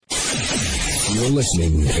You're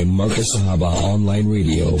listening to Marcus Sahaba Online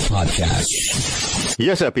Radio Podcast.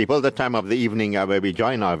 Yes, sir, people, the time of the evening where we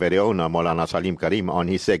join our very own Maulana Salim Karim on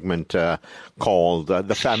his segment called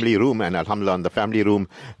The Family Room. And alhamdulillah, in the Family Room,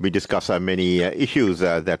 we discuss many issues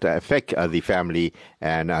that affect the family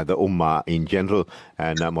and the ummah in general.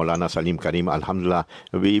 And Maulana Salim Karim, alhamdulillah,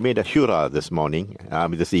 we made a shura this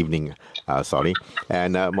evening. And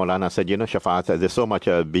Maulana said, Shaafat, there's so much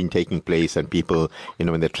been taking place, and people,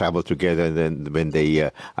 when they travel together, then when they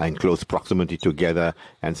are in close proximity together,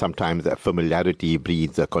 and sometimes familiarity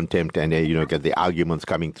breeds contempt, and get the arguments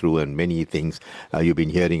coming through, and many things you've been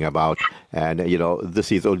hearing about. And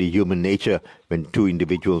this is only human nature. When two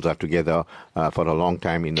individuals are together for a long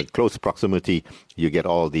time in a close proximity, you get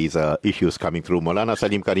all these issues coming through. Maulana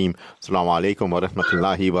Salim Karim, Assalamu alaikum wa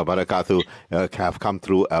rahmatullahi wa barakatuh, have come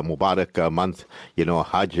through a Mubarak month.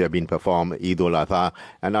 Hajj have been performed, Eid al-Adha.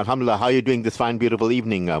 And alhamdulillah, how are you doing this fine, beautiful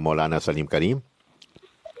evening, Maulana Salim Karim?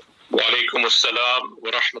 Wa alaikum assalam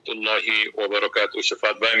wa rahmatullahi wa barakatuh.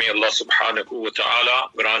 Shaafat, may Allah subhanahu wa ta'ala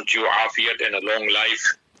grant you afiyat and a long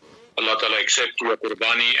life. Allah Ta'ala accept your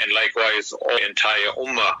qurbani, and likewise all entire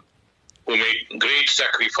ummah who made great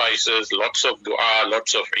sacrifices, lots of dua,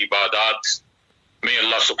 lots of ibadat. May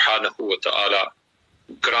Allah subhanahu wa ta'ala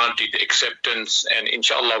grant it acceptance, and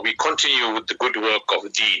inshallah we continue with the good work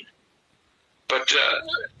of deen. But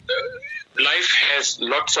life has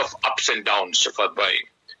lots of ups and downs, Shaafat Bhai.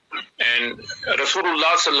 And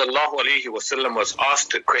Rasulullah sallallahu alayhi wasallam was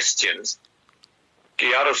asked the questions,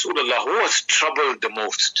 Ya Rasulullah, who was troubled the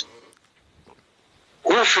most?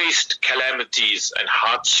 Who faced calamities and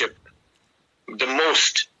hardship the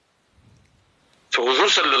most? So Huzur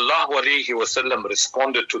sallallahu alayhi wasallam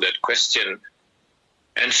responded to that question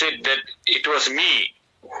and said that it was me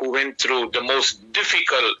who went through the most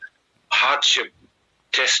difficult hardship,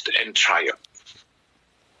 test and trial.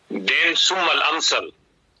 Then summal amsal,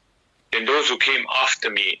 then those who came after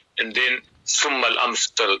me, and then summal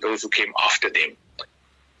amsal, those who came after them.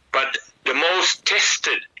 But the most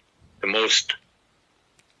tested, the most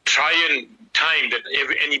trying time that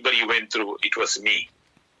anybody went through, it was me.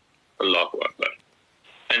 Allahu Akbar.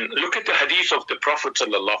 And look at the hadith of the Prophet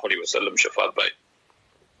sallallahu alaihi wasallam, Shaafat Bhai.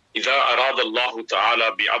 إِذَا أَرَادَ اللَّهُ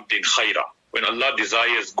تَعَالَى بِعَبْدٍ خَيْرًا. When Allah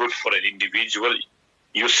desires good for an individual,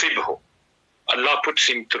 يُصِبْهُ. Allah puts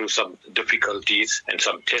him through some difficulties and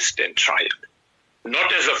some test and trial.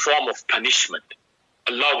 Not as a form of punishment.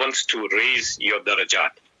 Allah wants to raise your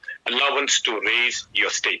darajat. Allah wants to raise your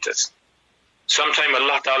status. Sometimes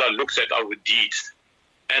Allah Ta'ala looks at our deeds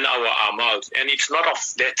and our amals, and it's not of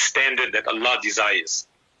that standard that Allah desires.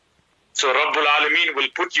 So Rabbul Alameen will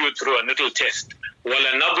put you through a little test.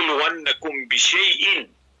 وَلَنَبْلُوَنَّكُمْ بِشَيْءٍ.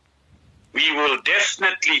 We will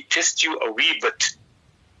definitely test you a wee bit.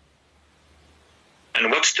 And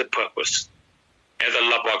what's the purpose? As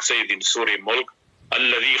Allah Pak said in Surah Mulk,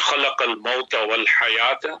 الَّذِي خَلَقَ الْمَوْتَ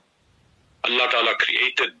وَالْحَيَاةَ. Allah Ta'ala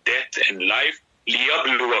created death and life.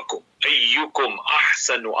 لِيَبْلُوَكُمْ أَيُّكُمْ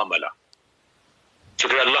أَحْسَنُ أَمَلًا. So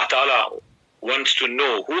that Allah Ta'ala wants to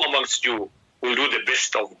know who amongst you will do the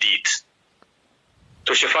best of deeds.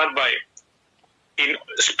 So Shaafat Bhai,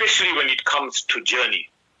 especially when it comes to journey,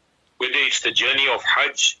 whether it's the journey of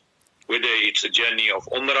Hajj, whether it's a journey of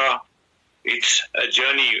Umrah, it's a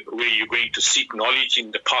journey where you're going to seek knowledge in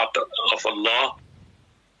the path of Allah,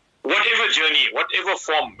 whatever journey, whatever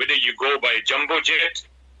form, whether you go by a jumbo jet,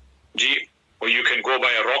 or you can go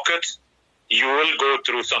by a rocket, you will go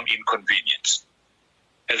through some inconvenience.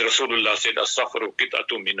 As Rasulullah said, as-safaru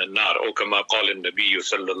qit'atun min an-nar, or kama qala an-nabiy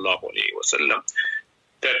sallallahu alayhi wa sallam,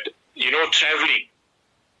 that traveling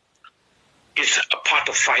is a part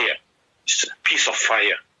of fire. It's a piece of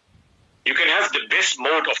fire. You can have the best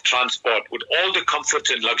mode of transport with all the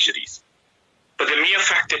comforts and luxuries, but the mere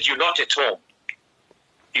fact that you're not at home,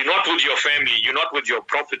 you're not with your family, you're not with your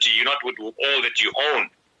property, you're not with all that you own,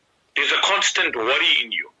 there's a constant worry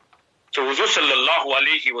in you. So Huzur sallallahu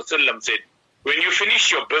alayhi wa sallam said, when you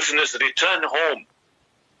finish your business, return home.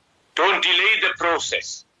 Don't delay the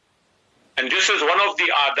process. And this is one of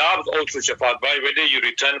the adabs also, Shaafat Bhai, whether you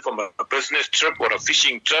return from a business trip or a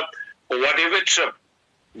fishing trip or whatever trip,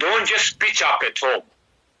 don't just pitch up at home.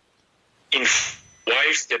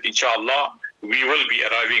 Wives that inshallah we will be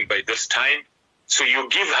arriving by this time. So you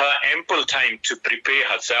give her ample time to prepare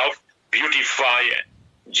herself, beautify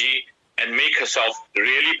and make herself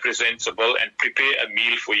really presentable and prepare a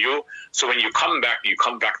meal for you. So when you come back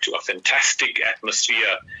to a fantastic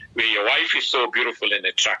atmosphere where your wife is so beautiful and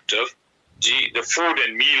attractive. The food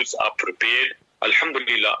and meals are prepared.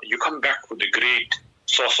 Alhamdulillah, you come back with a great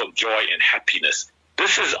source of joy and happiness.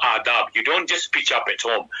 This is adab. You don't just pitch up at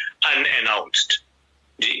home unannounced.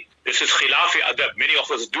 This This is khilafi adab. Many of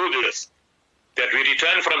us do this, that we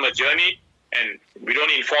return from a journey and we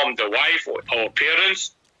don't inform the wife or our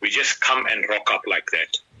parents. We just come and rock up like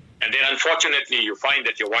that. And then unfortunately you find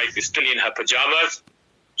that your wife is still in her pajamas.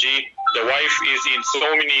 The wife is in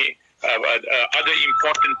so many other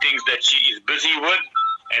important things that she is busy with,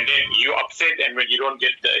 and then you upset and when you don't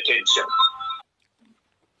get the attention.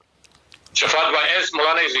 Shaafat, as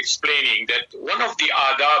Maulana is explaining, that one of the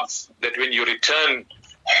adabs that when you return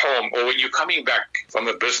home or when you're coming back from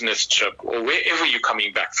a business trip or wherever you're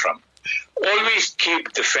coming back from, always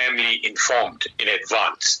keep the family informed in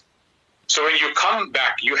advance. So when you come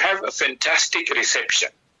back, you have a fantastic reception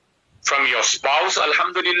from your spouse,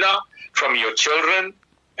 alhamdulillah, from your children,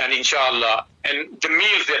 and inshallah, and the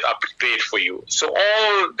meals that are prepared for you. So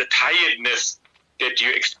all the tiredness that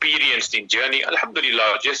you experienced in journey,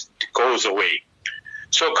 alhamdulillah, just goes away.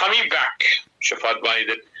 So coming back, Shaafat Bhai,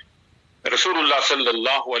 that Rasulullah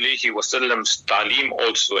sallallahu alayhi wa sallam's ta'lim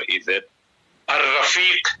also is that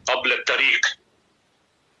Ar-Rafiq qabla tariq.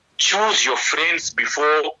 Choose your friends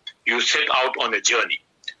before you set out on a journey.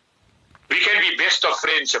 We can be best of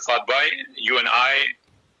friends, Shaafat Bhai, you and I,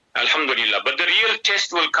 alhamdulillah. But the real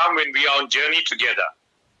test will come when we are on journey together.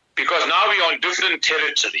 Because now we are on different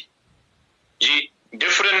territory,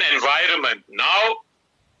 different environment. Now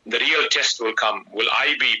the real test will come. Will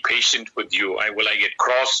I be patient with you? Will I get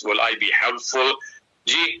cross? Will I be helpful?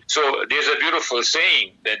 So there's a beautiful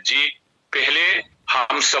saying that pehle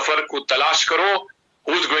hum safar ko talash karo.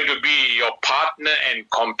 Who's going to be your partner and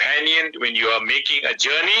companion when you are making a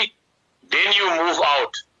journey? Then you move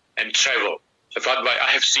out and travel. Shaafat Bhai,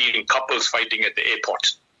 I have seen couples fighting at the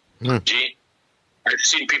airport. I've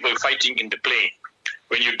seen people fighting in the plane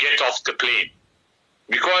when you get off the plane.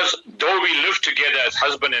 Because though we live together as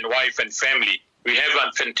husband and wife and family, we have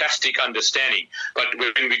a fantastic understanding. But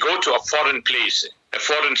when we go to a foreign place, a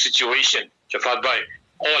foreign situation, Shaafat Bhai,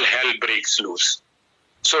 all hell breaks loose.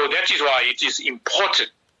 So that is why it is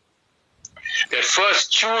important that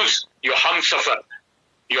first choose your hamsafar,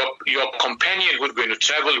 your companion who is going to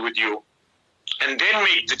travel with you, and then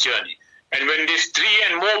make the journey. And when there's 3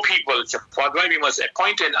 and more people, we must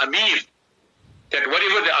appoint an amir, that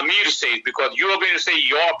whatever the amir says, because you are going to say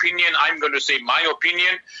your opinion, I'm going to say my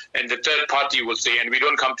opinion, and the third party will say, and we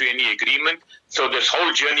don't come to any agreement. So this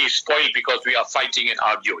whole journey is spoiled because we are fighting and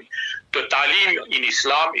arguing. The ta'lim in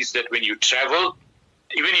Islam is that when you travel,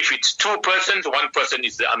 even if it's 2 persons, 1 person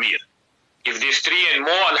is the amir. If there's 3 and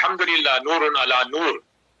more, alhamdulillah, nurun ala nur,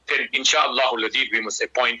 then inshallah we must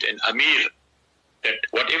appoint an amir, that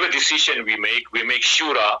whatever decision we make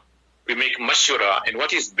shura, we make mashura, and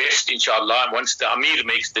what is best, inshallah, once the amir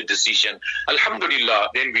makes the decision, alhamdulillah,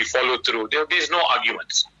 then we follow through. There's no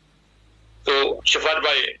arguments. So, Shaafat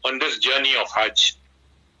Bhai, on this journey of Hajj,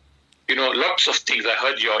 lots of things. I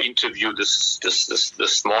heard your interview this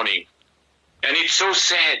morning, and it's so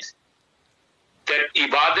sad that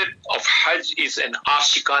ibadat of Hajj is an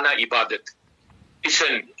ashikana ibadat. It's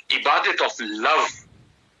an ibadat of love,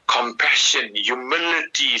 compassion,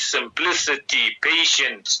 humility, simplicity,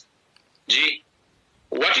 patience.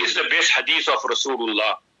 What is the best hadith of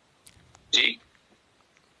Rasulullah?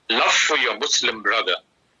 Love for your Muslim brother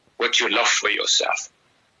what you love for yourself.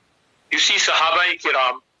 You see, Sahaba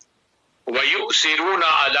Kiram, وَيُؤْسِرُونَ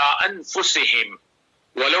عَلَىٰ أَنفُسِهِمْ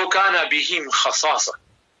وَلَوْ كَانَ بِهِمْ خَصَاصَةٌ.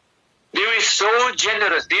 They were so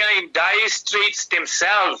generous. They are in dire straits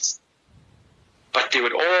themselves, but they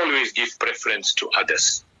would always give preference to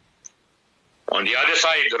others. On the other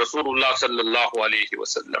side, Rasulullah sallallahu alayhi wa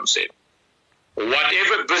sallam said,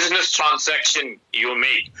 whatever business transaction you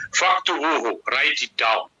make, faktubuhu, write it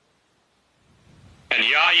down. And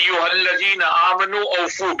ya ayyuhalladhina amanu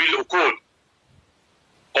awfu bil uqud.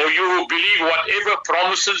 Or you who believe, whatever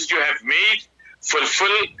promises you have made,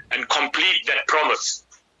 fulfill and complete that promise.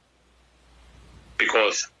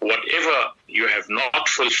 Because whatever you have not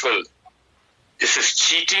fulfilled, this is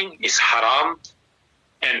cheating, is haram.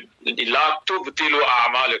 And la tubtilu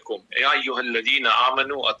a'malakum. Ya ayyuhalladhina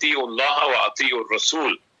amanu ati'u Allah wa ati'u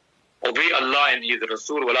Rasul. Obey Allah and His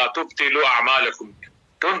Rasul. Wa la tubtilu a'malakum.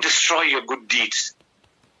 Don't destroy your good deeds.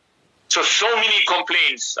 So many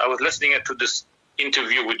complaints. I was listening to this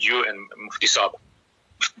interview with you and Mufti Saab,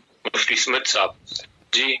 Mufti Smith Saab,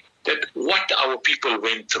 that what our people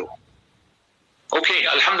went through. Okay,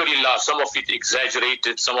 alhamdulillah, some of it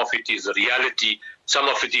exaggerated, some of it is reality, some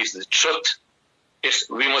of it is the truth. Yes,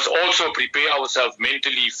 we must also prepare ourselves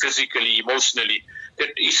mentally, physically, emotionally, that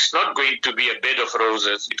it's not going to be a bed of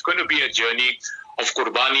roses. It's going to be a journey of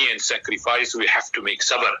qurbani and sacrifice. We have to make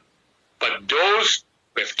sabr. But those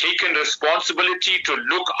who have taken responsibility to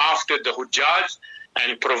look after the Hujjaj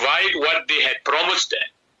and provide what they had promised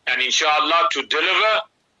and inshallah to deliver.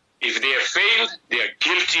 If they have failed, they are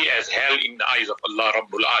guilty as hell in the eyes of Allah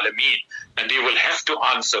Rabbul Alameen, and they will have to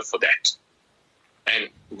answer for that. And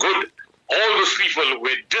good, all those people who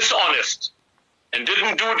were dishonest and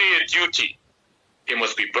didn't do their duty, they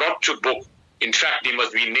must be brought to book. In fact, they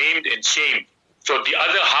must be named and shamed, so the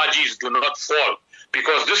other Hajis do not fall,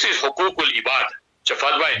 because this is hukukul ibad.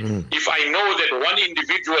 Shaafat bhai, if I know that one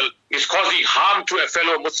individual is causing harm to a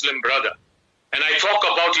fellow Muslim brother, and I talk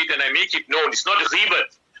about it and I make it known, it's not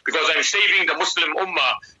ghibat, because I'm saving the Muslim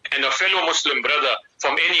ummah and a fellow Muslim brother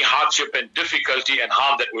from any hardship and difficulty and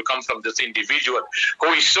harm that will come from this individual who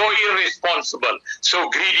is so irresponsible, so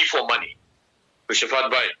greedy for money. So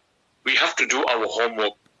Shaafat bhai, we have to do our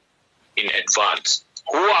homework in advance.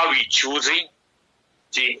 Who are we choosing?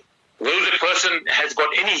 See, will the person has got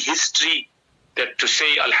any history that to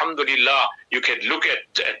say Alhamdulillah, you can look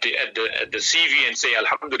at the CV and say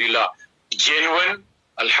Alhamdulillah, genuine,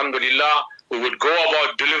 Alhamdulillah, we would go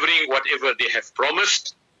about delivering whatever they have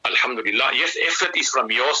promised. Alhamdulillah. Yes, effort is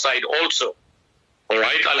from your side also.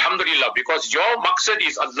 Alright, Alhamdulillah, because your maqsad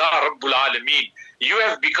is Allah Rabbul Alameen. You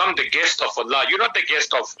have become the guest of Allah. You're not the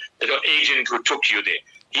guest of the agent who took you there.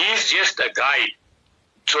 He is just a guide.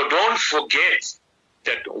 So don't forget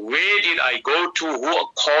that where did I go to, who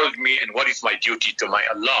called me, and what is my duty to my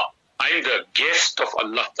Allah. I'm the guest of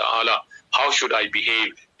Allah Ta'ala. How should I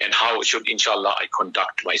behave, and how should, inshallah, I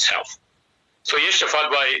conduct myself? So yes,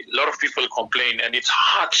 Shaafat bhai, a lot of people complain, and it's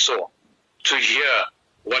hard so to hear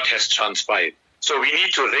what has transpired. So we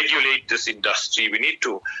need to regulate this industry. We need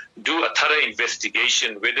to do a thorough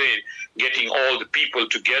investigation, whether getting all the people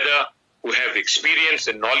together who have experience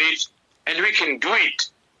and knowledge, and we can do it.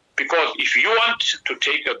 Because if you want to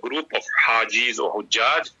take a group of Hajis or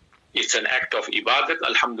Hujjaj, it's an act of ibadat,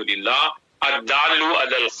 alhamdulillah. Ad-dalu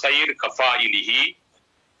alal khair kafa'ilihi.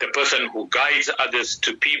 The person who guides others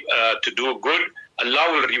to do good, Allah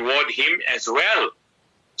will reward him as well.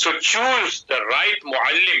 So choose the right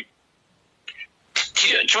muallim,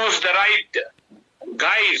 choose the right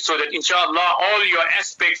guide, so that inshallah all your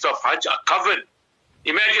aspects of Hajj are covered.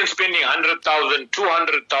 Imagine spending 100,000,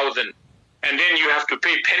 200,000, and then you have to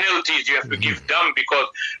pay penalties, you have to give dam because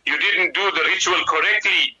you didn't do the ritual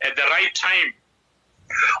correctly at the right time,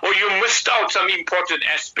 or you missed out some important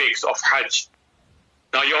aspects of Hajj.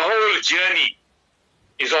 Now your whole journey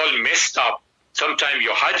is all messed up. Sometimes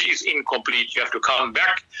your Hajj is incomplete. You have to come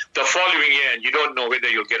back the following year and you don't know whether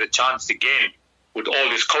you'll get a chance again with all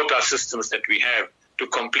these quota systems that we have to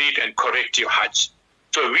complete and correct your Hajj.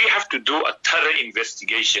 So we have to do a thorough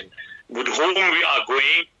investigation with whom we are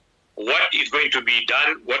going, what is going to be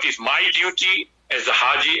done, what is my duty as a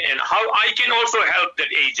Haji, and how I can also help that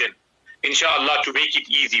agent, inshallah, to make it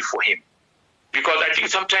easy for him. Because I think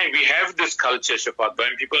sometimes we have this culture, Shaafat,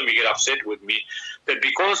 when people may get upset with me, that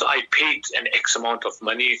because I paid an X amount of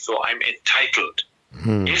money, so I'm entitled.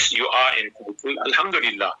 Yes, you are entitled,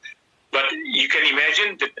 alhamdulillah. But you can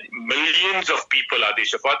imagine that millions of people are there,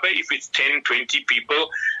 Shaafat. If it's 10, 20 people,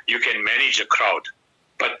 you can manage a crowd.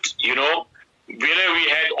 But, you know, whether we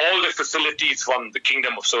had all the facilities from the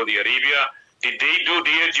Kingdom of Saudi Arabia, did they do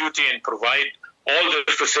their duty and provide all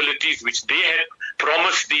the facilities which they had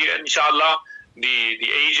promised, inshallah, the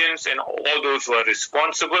agents and all those who are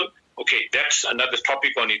responsible? Okay, that's another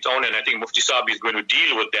topic on its own, and I think Mufti Saab is going to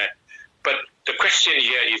deal with that. But the question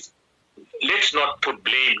here is, let's not put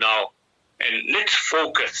blame now, and let's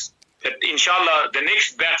focus that inshallah the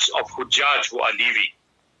next batch of Hujjaj who are leaving,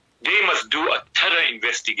 they must do a thorough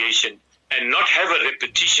investigation and not have a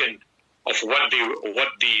repetition of what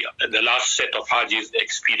the last set of Hajis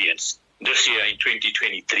experienced this year in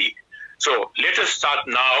 2023. So let us start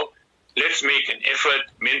now. Let's make an effort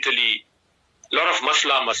mentally. A lot of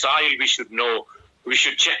masla, masail we should know. We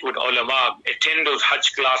should check with ulama, attend those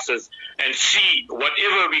Hajj classes and see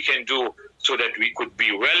whatever we can do so that we could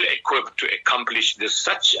be well equipped to accomplish this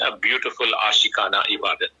such a beautiful ashikana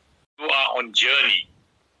ibadat. You are on journey.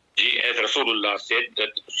 As Rasulullah said that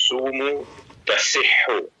Sumu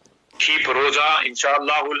tasihhu. Keep roza,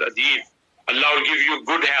 insha'Allahul aziz. Allah will give you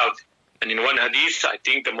good health. And in one hadith, I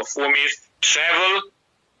think the mafhum is travel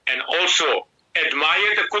and also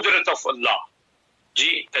admire the qudrat of Allah.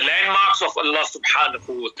 The landmarks of Allah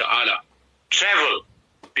subhanahu wa ta'ala. Travel,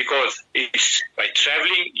 because it's by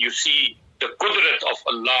traveling you see the qudrat of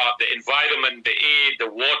Allah, the environment, the air, the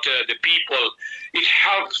water, the people. It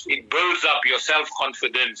helps, it builds up your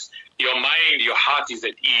self-confidence, your mind, your heart is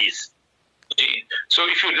at ease. So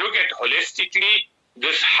if you look at holistically,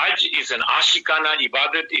 this Hajj is an ashikana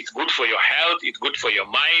ibadat. It's good for your health, it's good for your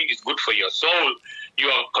mind, it's good for your soul. You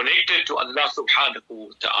are connected to Allah subhanahu wa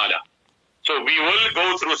ta'ala. So we will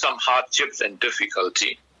go through some hardships and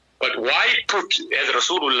difficulty. But why put, as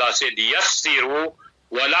Rasulullah said, yassiru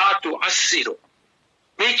wa la tu'assiru.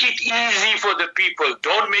 Make it easy for the people.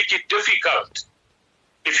 Don't make it difficult.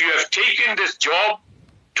 If you have taken this job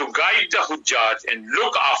to guide the Hujjaj and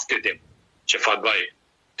look after them, Shaafat bhai,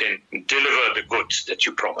 then deliver the goods that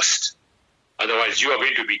you promised. Otherwise, you are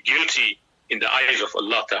going to be guilty in the eyes of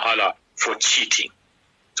Allah Ta'ala for cheating.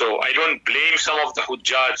 So I don't blame some of the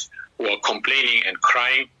Hujjaj who are complaining and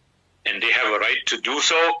crying, and they have a right to do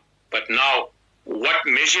so. But now, what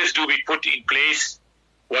measures do we put in place?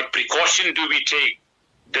 What precaution do we take?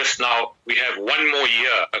 This now, we have one more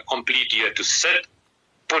year, a complete year to sit,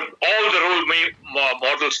 put all the role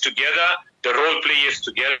models together, the role players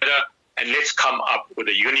together, and let's come up with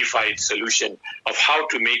a unified solution of how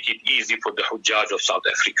to make it easy for the Hujjaj of South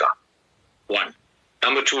Africa. One.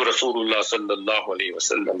 Number two, Rasulullah sallallahu alayhi wa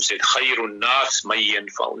sallam said, Khairun nas mayyan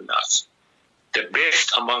fa'un nas. The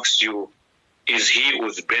best amongst you is he who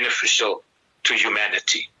is beneficial to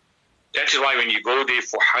humanity. That is why when you go there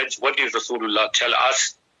for Hajj, what does Rasulullah tell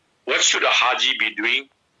us? What should a Haji be doing?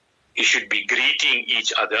 He should be greeting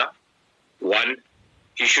each other. One,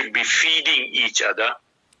 he should be feeding each other.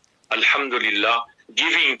 Alhamdulillah,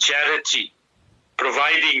 giving charity,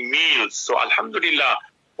 providing meals. So Alhamdulillah,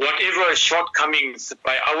 whatever shortcomings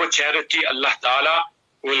by our charity, Allah Ta'ala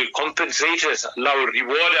will compensate us, Allah will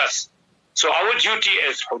reward us. So our duty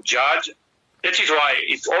as Hujjaj, that is why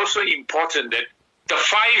it's also important that the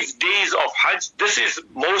 5 days of Hajj, this is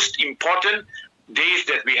most important days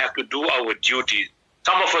that we have to do our duties.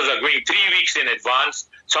 Some of us are going 3 weeks in advance,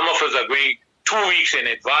 some of us are going 2 weeks in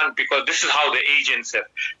advance, because this is how the agents have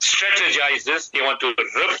strategized this. They want to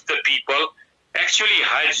rip the people. Actually,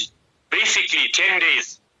 Hajj, basically 10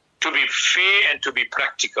 days to be fair and to be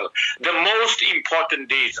practical. The most important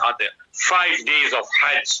days are the 5 days of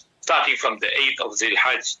Hajj, starting from the 8th of Zil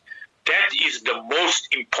Hajj. That is the most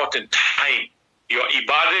important time. Your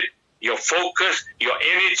ibadat, your focus, your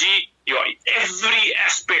energy, your every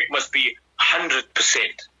aspect must be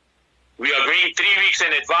 100%. We are going 3 weeks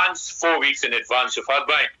in advance, 4 weeks in advance. Shaafat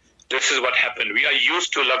bhai, this is what happened. We are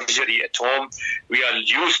used to luxury at home. We are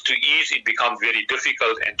used to ease. It becomes very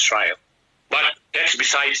difficult and trial. But that's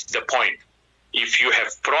besides the point. If you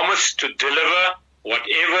have promised to deliver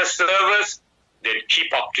whatever service, then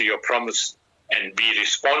keep up to your promise and be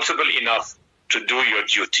responsible enough to do your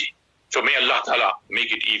duty. So may Allah Ta'ala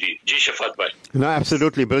make it easy. Ji Shaafat bhai. No,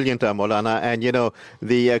 absolutely brilliant, Maulana. And,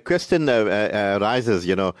 the question rises,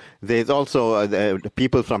 there's also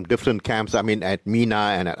people from different camps, at Mina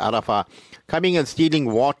and at Arafah, coming and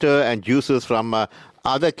stealing water and juices from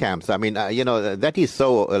other camps. That is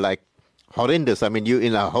so, horrendous. You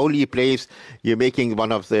in a holy place, you're making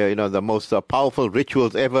one of the, the most powerful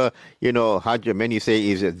rituals ever. Hajj, many say,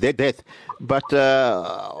 is death. But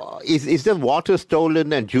is the water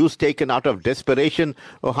stolen and juice taken out of desperation?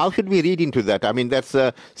 Or how should we read into that? That's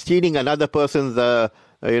stealing another person's,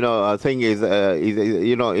 thing is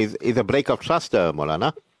a break of trust,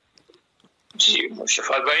 Maulana.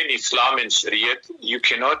 Shaafat bhai, in Islam and Shariat, you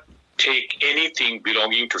cannot take anything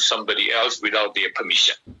belonging to somebody else without their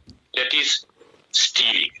permission. That is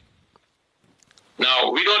stealing.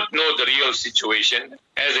 Now, we don't know the real situation.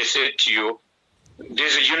 As I said to you,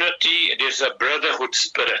 there's a unity, there's a brotherhood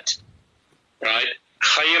spirit, right?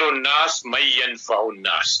 Khairun nas mayyan fa'un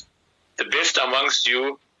nas. The best amongst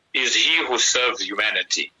you is he who serves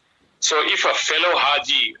humanity. So if a fellow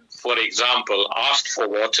Haji, for example, asked for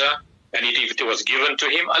water, and if it was given to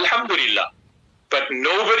him, Alhamdulillah. But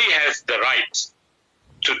nobody has the right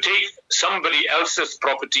to take somebody else's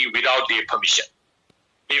property without their permission.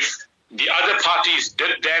 If the other parties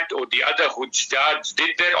did that, or the other Hujjaj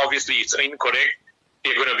did that, obviously it's incorrect.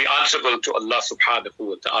 They're going to be answerable to Allah subhanahu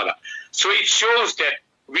wa ta'ala. So it shows that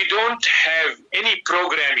we don't have any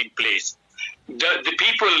program in place. The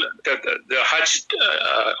people, the Hajj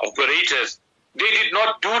operators, they did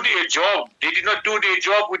not do their job. They did not do their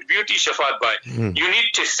job with beauty, Shaafat bhai. You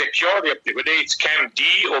need to secure them, whether it's Camp D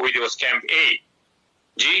or whether it was Camp A.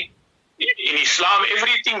 In Islam,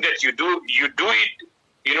 everything that you do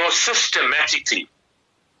it, systematically.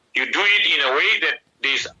 You do it in a way that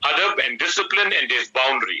there's adab and discipline and there's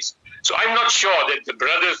boundaries. So I'm not sure that the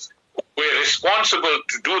brothers were responsible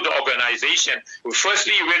to do the organization.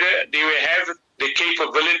 Firstly, whether they will have the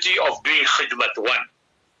capability of doing khidmat, one.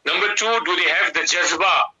 Number two, do they have the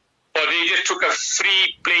jazba? Or they just took a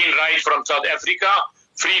free plane ride from South Africa,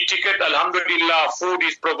 free ticket, alhamdulillah, food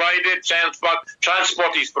is provided,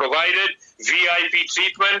 transport is provided, VIP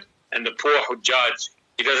treatment, and the poor Hujjaj,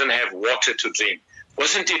 he doesn't have water to drink.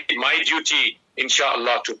 Wasn't it my duty,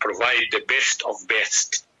 inshallah, to provide the best of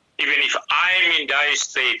best? Even if I'm in dire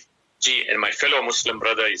state, Gee, and my fellow Muslim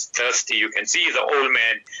brother is thirsty. You can see the old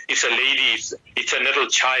man, it's a lady, it's a little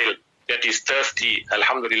child that is thirsty.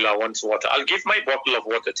 Alhamdulillah, wants water. I'll give my bottle of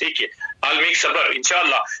water, take it. I'll make sabr,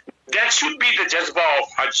 inshallah. That should be the jazba of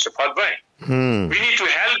Hajj, Shaafat bhai. We need to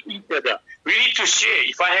help each other. We need to share.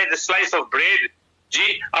 If I had a slice of bread,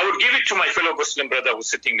 I would give it to my fellow Muslim brother who's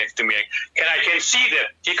sitting next to me. And I can see that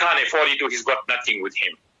he can't afford it or he's got nothing with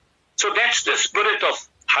him. So that's the spirit of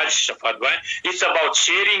Hajj, Shaafat bhai. It's about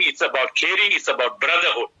sharing, it's about caring, it's about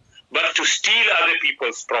brotherhood. But to steal other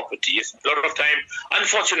people's property, yes, a lot of time,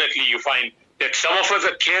 unfortunately, you find that some of us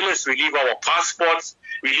are careless. We leave our passports,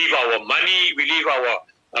 we leave our money, we leave our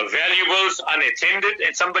valuables unattended,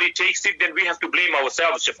 and somebody takes it, then we have to blame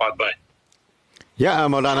ourselves, Shaafat bhai. Yeah,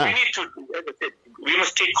 Maulana. We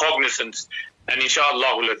must take cognizance, and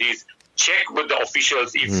inshallah, check with the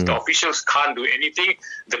officials. If the officials can't do anything,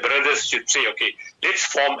 the brothers should say, okay, let's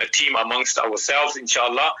form a team amongst ourselves,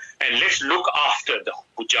 inshallah, and let's look after the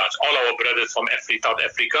Hujjaj, all our brothers from South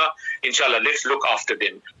Africa, inshallah, let's look after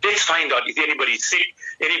them. Let's find out if anybody is sick,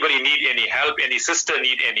 anybody need any help, any sister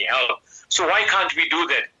need any help. So why can't we do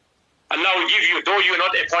that? Allah will give you, though you're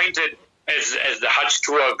not appointed as the Hajj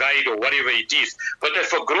tour guide or whatever it is, but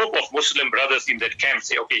if a group of Muslim brothers in that camp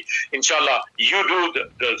say, okay, inshallah, you do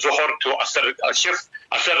the Zuhr to Asr shift,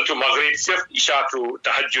 Asr to Maghrib shift, Isha to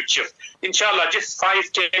Tahajjud shift. Inshallah, just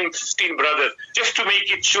 5, 10, 15 brothers, just to make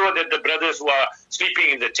it sure that the brothers who are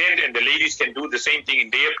sleeping in the tent and the ladies can do the same thing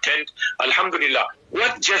in their tent. Alhamdulillah,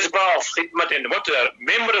 what jazba of khidmat and what a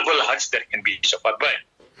memorable Hajj that can be, Shaafat bhai.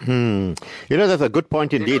 That's a good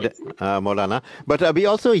point indeed, Maulana. But we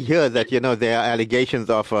also hear that, there are allegations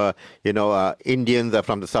of, Indians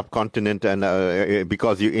from the subcontinent and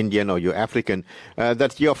because you're Indian or you're African,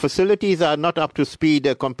 that your facilities are not up to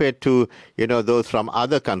speed compared to, those from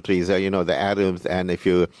other countries, the Arabs. And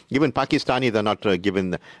even Pakistanis are not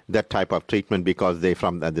given that type of treatment because they're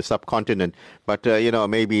from the subcontinent. But,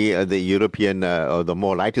 maybe the European or the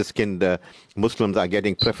more lighter-skinned Muslims are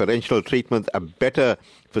getting preferential treatment, a better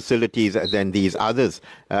facilities than these others.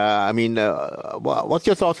 What's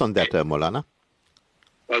your thoughts on that, Maulana?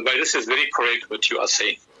 Well, this is very correct what you are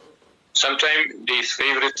saying. Sometimes there is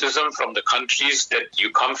favoritism from the countries that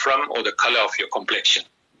you come from or the color of your complexion.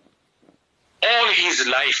 All his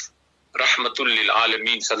life, Rahmatul lil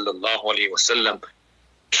Alameen sallallahu alayhi wasallam,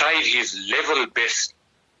 tried his level best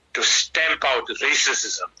to stamp out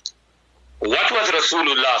racism. What was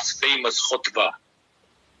Rasulullah's famous khutbah?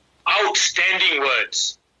 Outstanding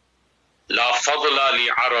words. La fadla li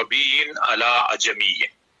Arabiyin ala ajamiyin.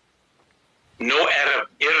 No Arab,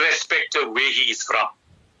 irrespective of where he is from,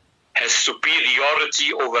 has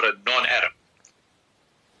superiority over a non-Arab.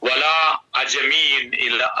 Wala ajamiyin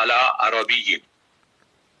illa ala Arabiyin.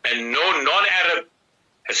 And no non-Arab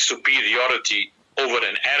has superiority over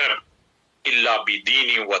an Arab. Illa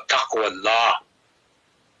bidini wa taqwa Allah.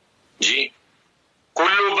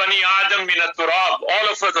 Kullu bani Adam min at-turab. All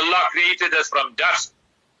of us, Allah created us from dust.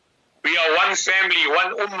 We are one family,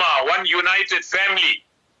 one ummah, one united family.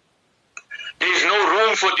 There is no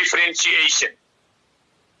room for differentiation.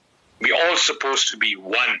 We are all supposed to be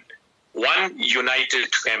one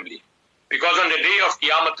united family. Because on the day of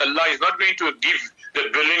Qiyamah, Allah is not going to give the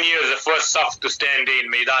billionaires the first saf to stand there in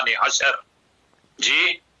Maidan-e-Hashar.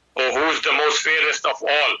 Or who's the most fairest of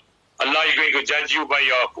all. Allah is going to judge you by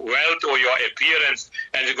your wealth or your appearance,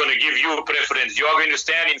 and He's going to give you preference. You are going to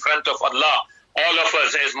stand in front of Allah, all of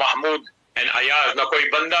us as Mahmud and Ayaz. Na koi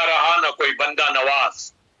banda raha, na koi banda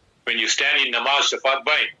nawaz. When you stand in namaz, Shaafat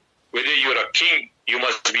bhai, whether you're a king, you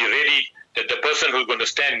must be ready that the person who's going to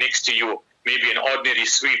stand next to you may be an ordinary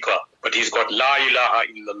sweeper, but he's got la ilaha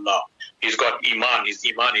illallah. He's got iman. His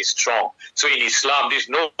iman is strong. So in Islam, there's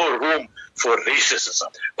no room for racism.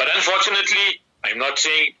 But unfortunately, I'm not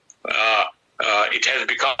saying it has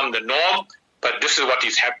become the norm, but this is what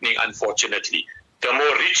is happening, unfortunately. The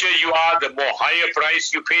more richer you are, the more higher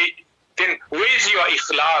price you pay, then where's your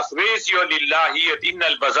ikhlas? Where's your lillahiyat?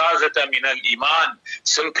 Innal bazazata min al-iman.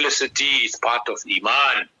 Simplicity is part of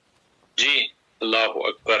iman. Allahu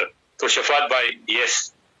Akbar. So Shaafat bhai,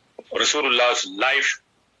 yes, Rasulullah's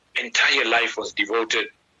entire life was devoted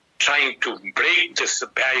trying to break this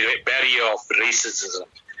barrier of racism.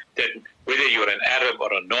 That whether you're an Arab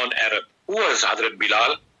or a non-Arab. Who was Hazrat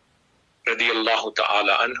Bilal? Radiyallahu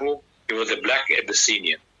ta'ala anhu. He was a black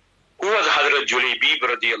Abyssinian. Who was Hazrat Juleybib?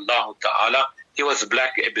 Radiyallahu ta'ala? He was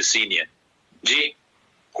black Abyssinian.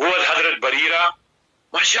 Who was Hazrat Barira?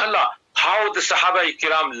 MashaAllah, how the Sahaba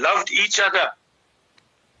Kiram loved each other.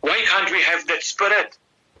 Why can't we have that spirit?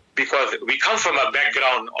 Because we come from a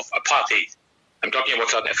background of apartheid. I'm talking about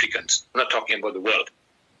South Africans. I'm not talking about the world.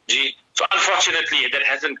 So unfortunately, that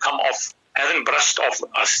hasn't come off, hasn't brushed off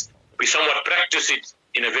us. We somewhat practice it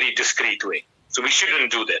in a very discreet way. So we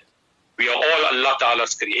shouldn't do that. We are all Allah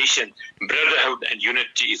Ta'ala's creation. Brotherhood and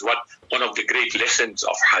unity is one of the great lessons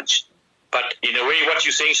of Hajj. But in a way, what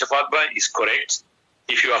you're saying, Shaafat Bhai, is correct.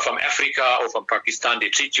 If you are from Africa or from Pakistan, they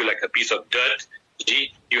treat you like a piece of dirt.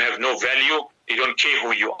 You have no value. They don't care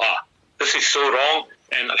who you are. This is so wrong.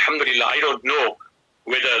 And alhamdulillah, I don't know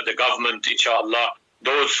whether the government, inshallah,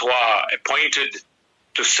 those who are appointed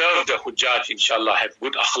to serve the Hujjaj, inshallah, have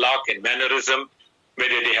good akhlaq and mannerism,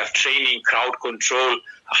 whether they have training, crowd control,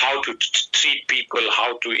 how to treat people,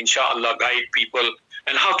 how to, inshallah, guide people,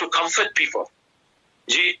 and how to comfort people.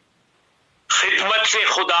 Ji, khidmat se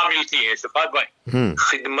khuda milti hai, Shaafat Bhai.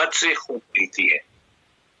 Khidmat se khud milti hai.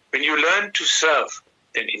 When you learn to serve,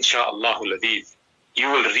 then inshallah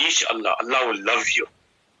you will reach Allah. Allah will love you.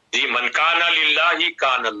 Ji, man kana lillahi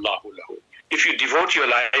kana Allahu lahu. If you devote your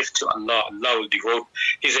life to Allah, Allah will devote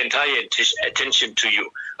His entire attention to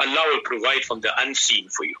you. Allah will provide from the unseen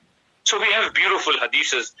for you. So we have beautiful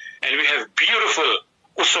hadiths and we have beautiful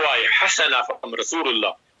uswa hasana from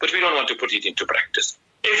Rasulullah, but we don't want to put it into practice.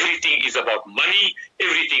 Everything is about money.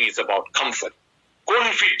 Everything is about comfort.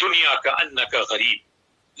 Kun fi dunya ka annaka gharib.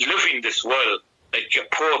 Live in this world like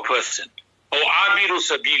a poor person, or abiru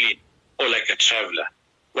sabilin, or like a traveler.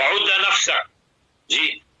 Wa'udda nafsak.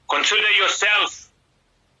 Ji, consider yourself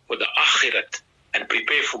for the akhirat and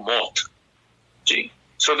prepare for maut.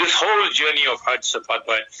 So this whole journey of Hajj, Shaafat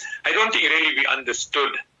Bhai, I don't think really we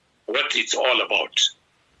understood what it's all about.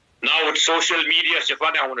 Now with social media,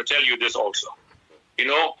 Shaafat, I want to tell you this also. You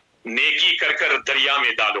know, neki kar kar darya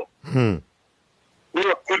mein dalo.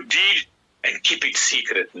 Do a good deed and keep it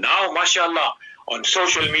secret. Now, mashallah, on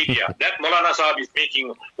social media, that Maulana Sahib is making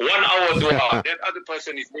 1 hour dua, that other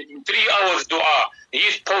person is making 3 hours dua. He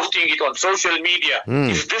is posting it on social media.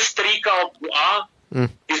 Is this tariqah of dua?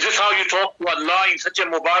 Is this how you talk to Allah in such a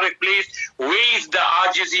Mubarak place? Where is the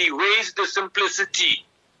ajizi? Where is the simplicity?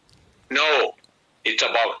 No, it's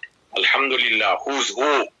about, alhamdulillah, who's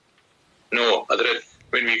who. No, Hazrat,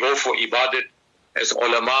 when we go for ibadat, as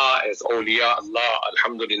ulama, as awliya Allah,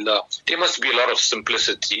 alhamdulillah, there must be a lot of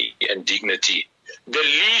simplicity and dignity. The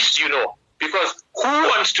least you know, because who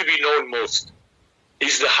wants to be known most?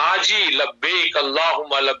 Is the Haji, labbaik,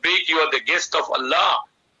 Allahumma labbaik, you are the guest of Allah.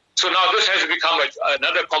 So now this has become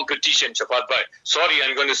another competition, Shaafat Bhai. Sorry,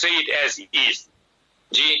 I'm going to say it as it is.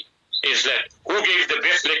 Is that who gave the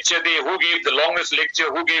best lecture there, who gave the longest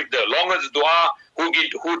lecture, who gave the longest dua,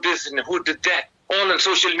 who this and who did that. All on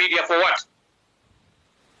social media for what?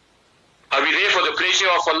 Are we there for the pleasure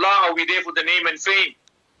of Allah? Are we there for the name and fame?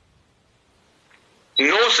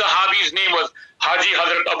 No Sahabi's name was Haji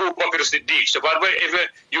Hazrat Abu Bakr Siddiq. Shaafat Bhai, if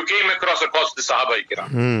you came across the Sahaba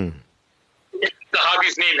Ikram.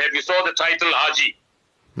 Sahabi's name, have you saw the title Haji?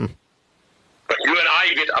 But you and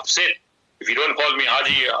I get upset if you don't call me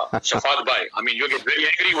Haji Shaafat Bhai. I mean, you get very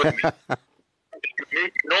angry with me.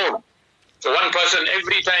 No. So one person,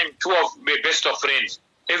 every time, two of my best of friends,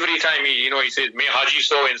 every time he says, may Haji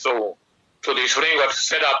so and so. So this friend got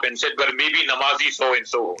fed up and said, well, maybe Namazi so and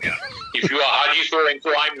so. Yeah. If you are Haji so and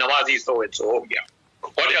so, I'm Namazi so and so. Yeah.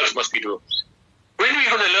 What else must we do? When are we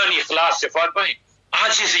going to learn Ikhlas, Shaafat Bhai?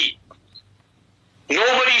 Ajizi.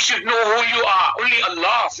 Nobody should know who you are. Only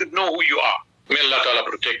Allah should know who you are. May Allah Ta'ala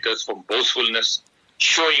protect us from boastfulness,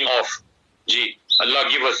 showing off. Allah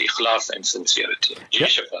give us ikhlas and sincerity.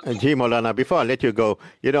 Maulana, before I let you go,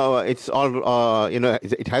 it's all,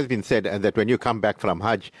 it has been said that when you come back from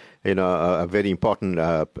Hajj, a very important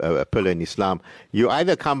pillar in Islam, you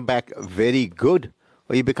either come back very good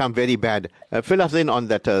or you become very bad. Fill us in on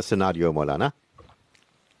that scenario, Maulana.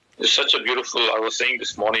 It's such a beautiful, I was saying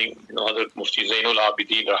this morning, Hazrat Mufti Zainul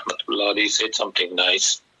Abidin Rahmatullah, they said something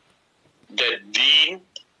nice, that deen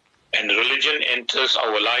and religion enters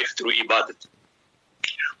our life through ibadat.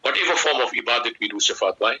 Whatever form of ibadat we do,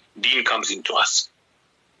 Shaafat Bhai, deen comes into us.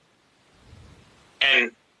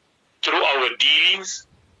 And through our dealings,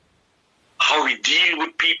 how we deal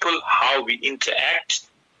with people, how we interact,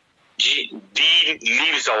 deen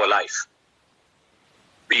leaves our life.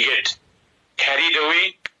 We get carried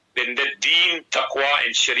away, then the deen, taqwa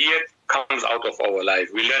and shariat comes out of our life.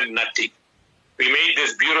 We learn nothing. We made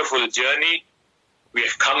this beautiful journey. We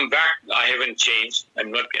have come back. I haven't changed.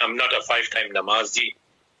 I'm not a 5-time namazi.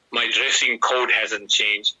 My dressing code hasn't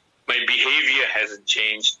changed. My behavior hasn't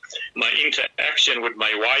changed. My interaction with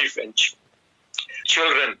my wife and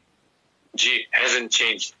children hasn't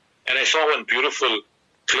changed. And I saw one beautiful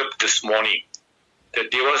clip this morning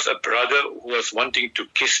that there was a brother who was wanting to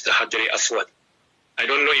kiss the Hajar Aswad. I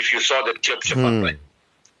don't know if you saw that clip, Shaafat Bhai.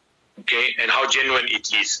 Okay, and how genuine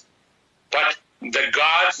it is. But the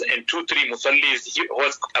guards and 2-3 musallis, he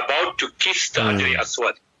was about to kiss the Hajar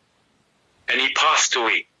Aswad, and he passed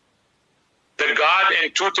away. The guard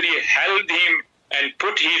and 2-3 held him and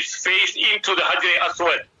put his face into the Hajar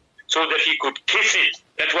Aswad so that he could kiss it.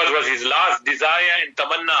 That was his last desire and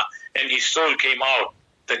tamanna, and his soul came out.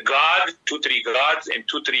 The guard, 2-3 guards and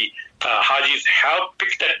 2-3 Hajis helped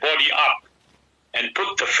pick that body up and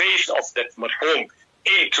put the face of that marhum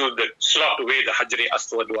into the slot where the Hajar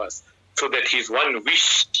Aswad was, so that his one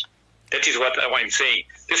wish, that is what I'm saying.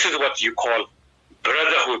 This is what you call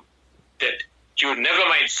brotherhood, that you never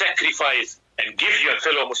mind sacrifice and give your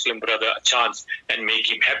fellow Muslim brother a chance and make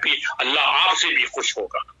him happy. Allah aapse bhi khush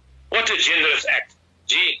hoga. What a generous act.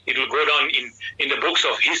 Gee, it will go down in the books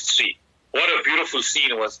of history. What a beautiful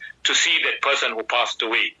scene was to see that person who passed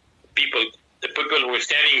away. The people who were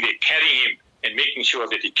standing there carrying him and making sure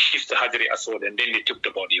that he kissed the Hajar Aswad, and then they took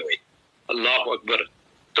the body away. Allahu Akbar.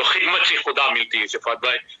 So khidmat se khuda milti hai, Shaafat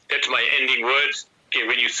bhai. That's my ending words. Okay,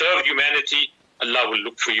 when you serve humanity, Allah will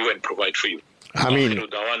look for you and provide for you. Ameen.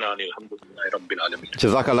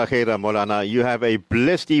 Jazakallah khair, Maulana. You have a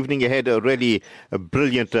blessed evening ahead. A really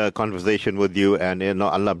brilliant conversation with you, and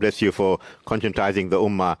Allah bless you for conscientizing the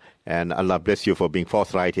ummah, and Allah bless you for being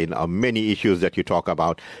forthright in many issues that you talk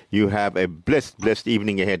about. You have a blessed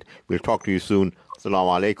evening ahead. We'll talk to you soon.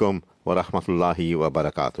 Assalamu alaikum wa rahmatullahi wa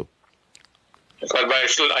barakatuh.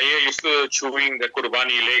 I hear you still chewing the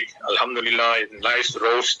Qurbani leg. Alhamdulillah, nice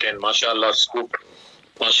roast and mashallah scoop.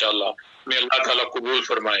 Mashallah. May Allah Ta'ala Qabul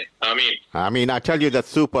Farmaye. Ameen. Ameen. I tell you, that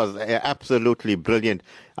soup was absolutely brilliant.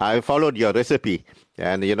 I followed your recipe,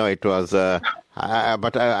 and it was,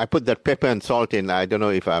 but I put that pepper and salt in. I don't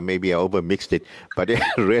know if maybe I overmixed it, but it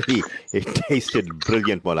tasted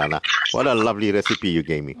brilliant, Maulana. What a lovely recipe you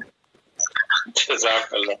gave me.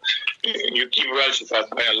 Jazakallah. You keep well,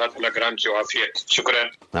 Shaafat. May Allah Ta'ala grant you afiyat.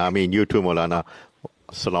 Shukran. Ameen. You too, Maulana.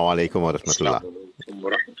 Assalamu alaikum wa rahmatullah.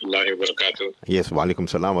 Yes, wa alaikum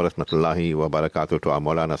salam wa rahmatullahi wa barakatuh to our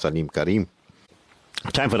Maulana Salim Karim.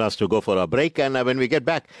 Time for us to go for a break, and when we get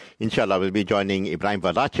back, inshallah, we'll be joining Ibrahim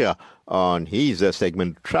Valacha on his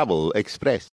segment Travel Express.